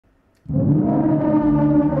So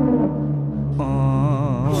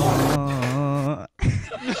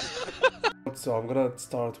I'm gonna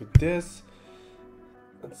start with this.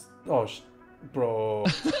 Oh, bro.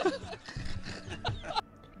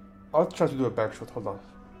 I'll try to do a back shot. Hold on.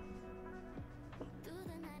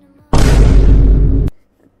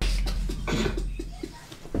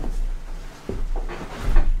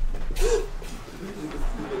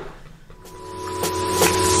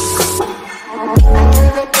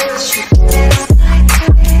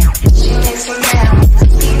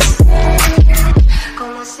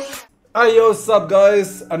 Hey yo, what's up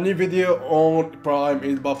guys? A new video on Prime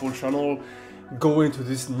 8 Bubble channel. Going to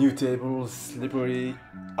this new table, slippery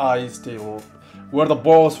ice table, where the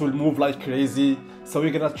balls will move like crazy. So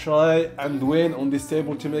we're gonna try and win on this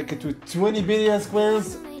table to make it to 20 billion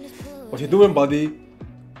squares. What you doing, buddy?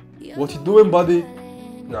 What you doing, buddy?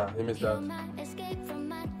 Nah, he missed that.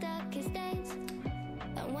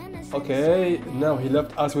 Okay, now he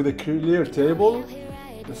left us with a clear table.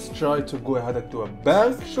 Let's try to go ahead and do a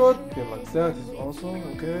bank shot. Okay, like that is also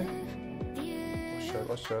okay. Oh shit,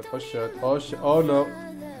 oh shit, oh shit, oh shit, oh no.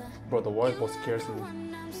 Bro, the white ball scares me.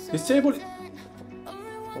 This table.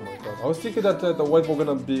 Oh my god. I was thinking that the white ball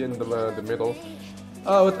gonna be in the middle.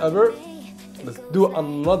 Whatever. Let's do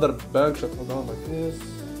another bank shot. Hold on, like this.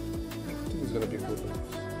 I think it's gonna be good.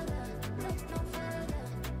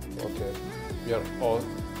 Okay. We are all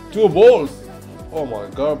 2 balls. Oh my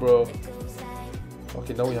god, bro.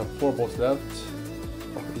 Okay, now we have 4 balls left.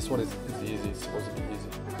 Okay, this one is easy. It's supposed to be easy.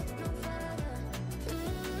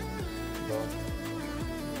 No.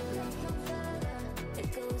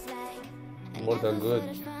 More than good.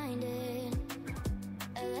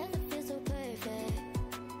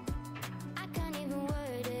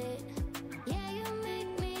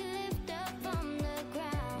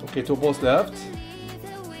 Okay, 2 balls left.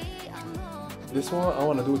 This one, I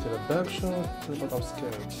want to do it in a back shot, but I'm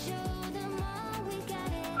scared.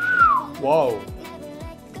 Wow.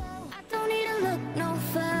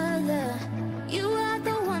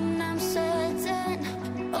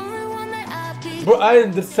 Bro, I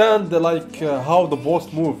understand how the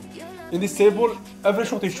balls move. In this table, every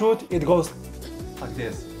shot you shoot, it goes like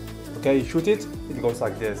this. Okay, you shoot it, it goes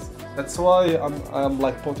like this. That's why I'm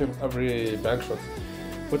like putting every bank shot.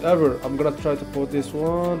 Whatever, I'm gonna try to put this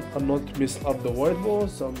one and not miss up the white ball.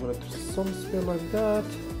 So I'm gonna do some spin like that.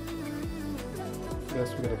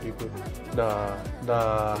 Yes, we're gonna be good. Nah.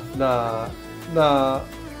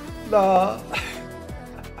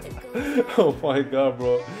 Oh my god,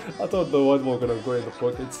 bro. I thought the white ball gonna go in the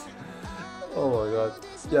pockets. Oh my god.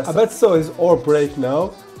 Yes, I bet so is all break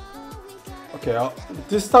now. Okay,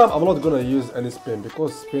 this time I'm not gonna use any spin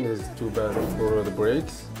because spin is too bad for the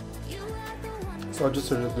breaks. So I'll just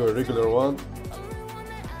do a regular one.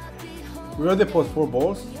 We already put 4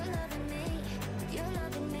 balls.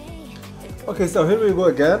 Okay, so here we go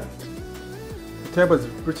again. The table is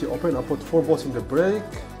pretty open. I put 4 balls in the break.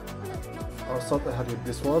 I'll start ahead with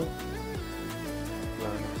this one.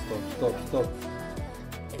 Nah, stop.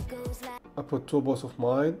 I put 2 balls of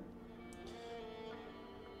mine.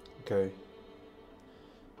 Okay.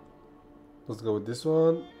 Let's go with this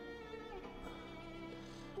one.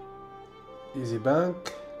 Easy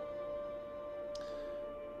bank.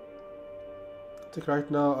 I think right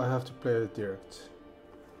now I have to play it direct.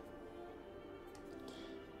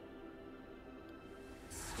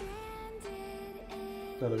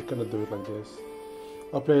 No, we cannot do it like this.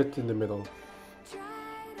 I'll play it in the middle.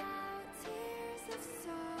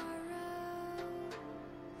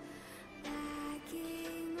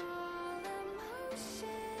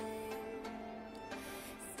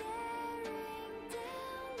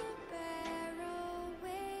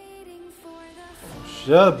 Oh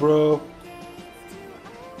shit, bro.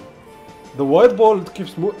 The white ball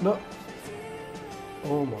keeps moving. No.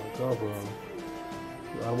 Oh my god, bro.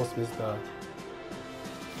 I almost missed that.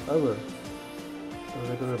 Ever. A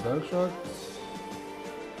regular bank shot.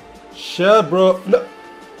 Shit, bro.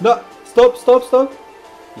 No. Stop.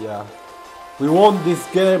 Yeah. We won this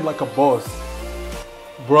game like a boss.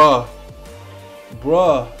 Bruh.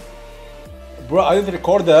 I didn't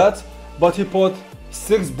record that, but he put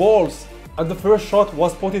 6 balls, and the first shot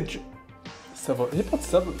was putting 7. He put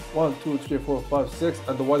 7. 1, 2, 3, 4, 5, 6,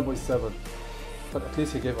 and the white ball is 7. But at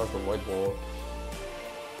least he gave us the white ball.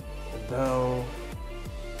 And now,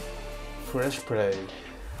 fresh prey.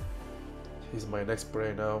 He's my next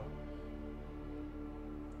prey now.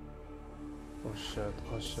 Oh shit,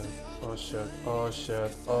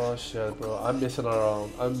 bro. I'm messing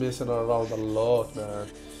around a lot, man.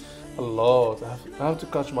 A lot. I have to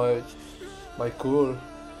catch my cool.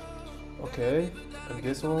 Okay, and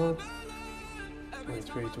this one.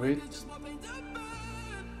 Wait.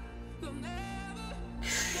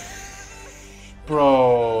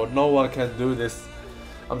 Bro, no one can do this.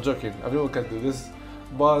 I'm joking, everyone can do this.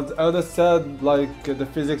 But I understand like the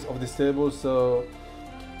physics of this table, so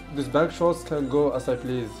these back shots can go as I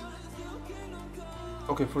please.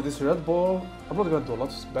 Okay, for this red ball, I'm not gonna do a lot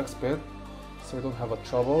of backspin, so I don't have a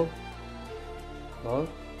trouble. No.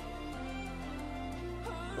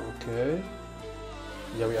 Okay.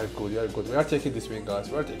 Yeah, we are good. We are taking this win, guys.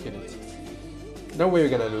 We are taking it. No way we're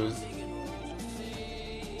gonna lose.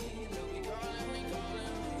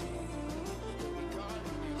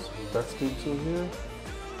 So backspin 2 here.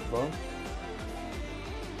 No.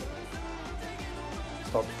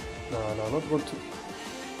 Stop. No, not going to.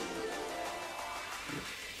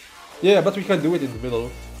 Yeah, but we can do it in the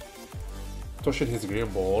middle. Touching his green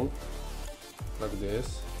ball. Like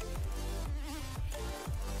this.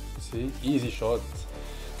 See? Easy shot.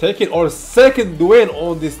 Taking our second win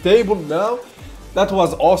on this table now. That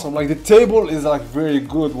was awesome. Like the table is like very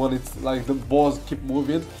good when it's like the balls keep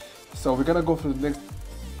moving. So we're gonna go for the next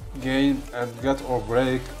game and get our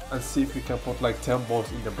break and see if we can put like 10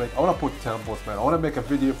 balls in the break. I wanna put 10 balls, man. I wanna make a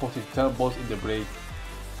video putting 10 balls in the break.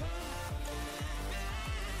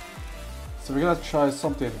 So we're gonna try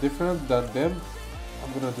something different than them.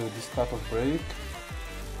 I'm gonna do this type of break.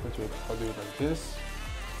 Wait, I'll do it like this.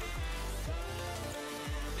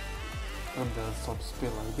 And then some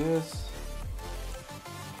spin like this.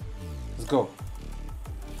 Let's go.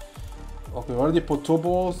 Okay, we already put 2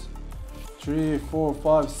 balls. 3, 4,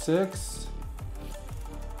 5, 6.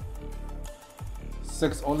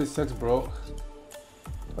 6, only 6, bro.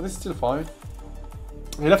 But it's still fine.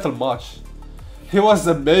 He left a match. He was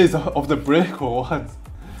amazed of the break or what?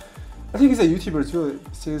 I think he's a YouTuber too,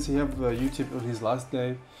 since he have YouTube on his last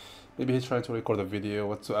day. Maybe he's trying to record a video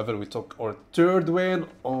whatsoever. We took our 3rd win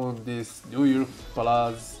on this New York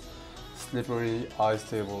Palace slippery ice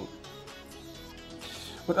table.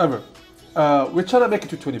 Whatever. We're trying to make it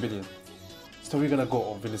to 20 billion. So we're gonna go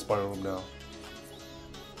on Venice Bar Room now.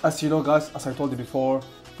 As you know guys, as I told you before,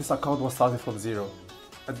 this account was started from 0.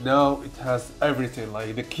 And now it has everything,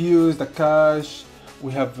 like the queues, the cash.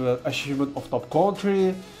 We have achievement of top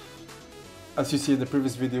country. As you see in the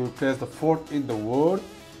previous video, we placed the 4th in the world.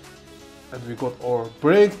 And we got our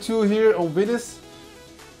break 2 here on Venice.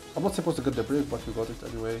 I'm not supposed to get the break, but we got it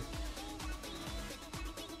anyway.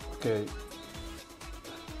 Okay.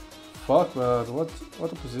 Fuck man,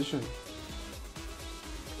 what a position.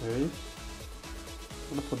 Okay. I'm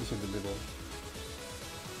gonna put this in the middle.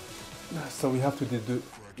 So we have to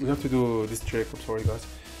do this trick. I'm sorry guys.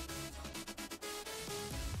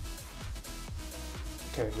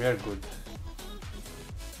 Okay, we are good.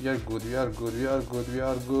 We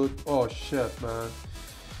are good. Oh shit, man.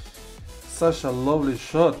 Such a lovely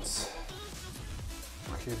shot.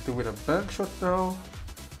 Okay, doing a bank shot now.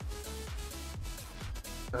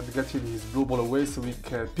 And getting his blue ball away so we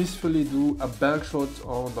can peacefully do a bank shot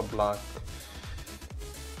on the black.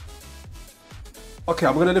 Okay,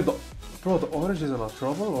 I'm gonna leave the... Bro, the orange is in a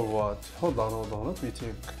trouble or what? Hold on, let me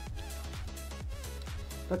think.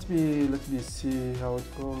 Let me see how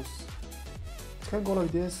it goes. It can go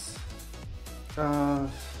like this.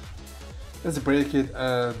 Let's break it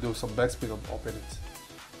and do some backspin and open it.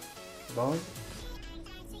 Done.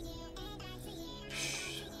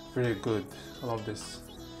 Very good. I love this.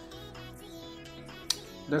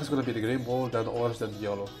 Next is gonna be the green ball, then the orange, then the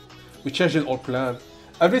yellow. We changed our plan.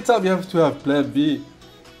 Every time you have to have plan B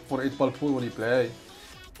for 8-ball pool when you play.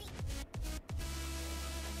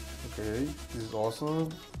 Okay, this is awesome.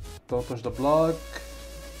 Don't touch the block.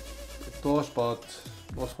 Touch, but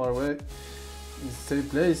not far away. In the same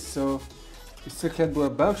place, so we still can do a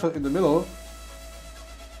back shot in the middle.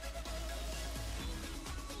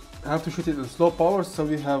 I have to shoot it in slow power, so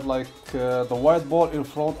we have like the white ball in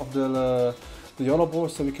front of the yellow ball,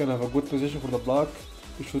 so we can have a good position for the block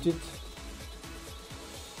to shoot it.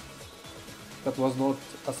 That was not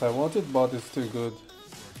as I wanted, but it's still good.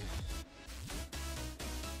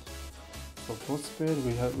 So full speed,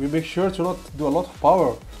 we make sure to not do a lot of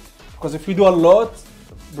power, because if we do a lot,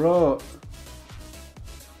 bro,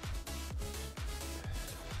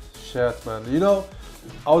 shit, man. You know,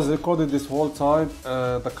 I was recording this whole time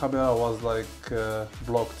and the camera was like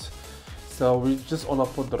blocked, so we just wanna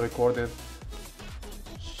put the recording.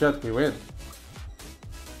 Shit, we win.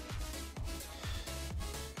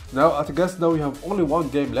 Now I guess now we have only one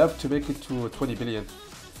game left to make it to 20 billion.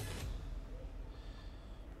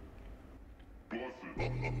 I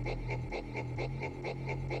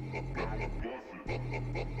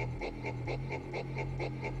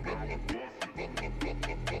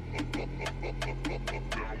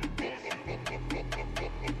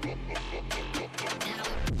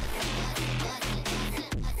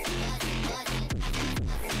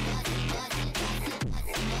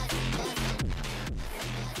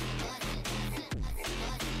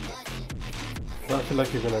feel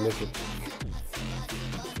like you're gonna miss it.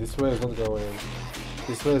 This way is not going.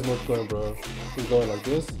 This way is not going, bro. It's going like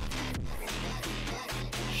this.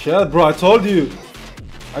 Shit, bro, I told you.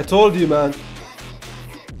 I told you, man.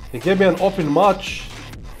 He gave me an open match.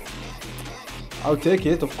 I'll take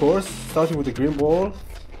it, of course. Starting with the green ball.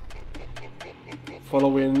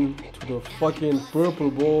 Following to the fucking purple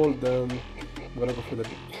ball. Then I'm gonna go for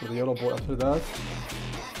the yellow ball after that.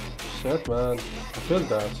 Shit, man. I feel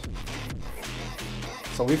that.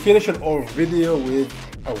 So we finished our video with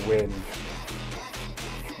a win.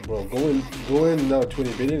 Bro, going now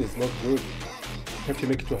 20 billion is not good. You have to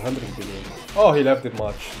make it to 100 billion. Oh, he left the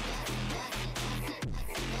match.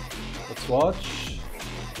 Let's watch.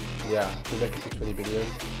 Yeah, we make it to 20 billion.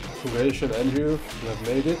 Congratulations, Andrew. You have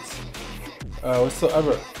made it.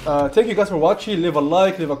 Whatsoever. Thank you guys for watching. Leave a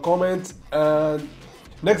like, leave a comment, and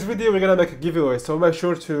next video we're gonna make a giveaway. So make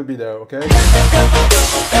sure to be there, okay?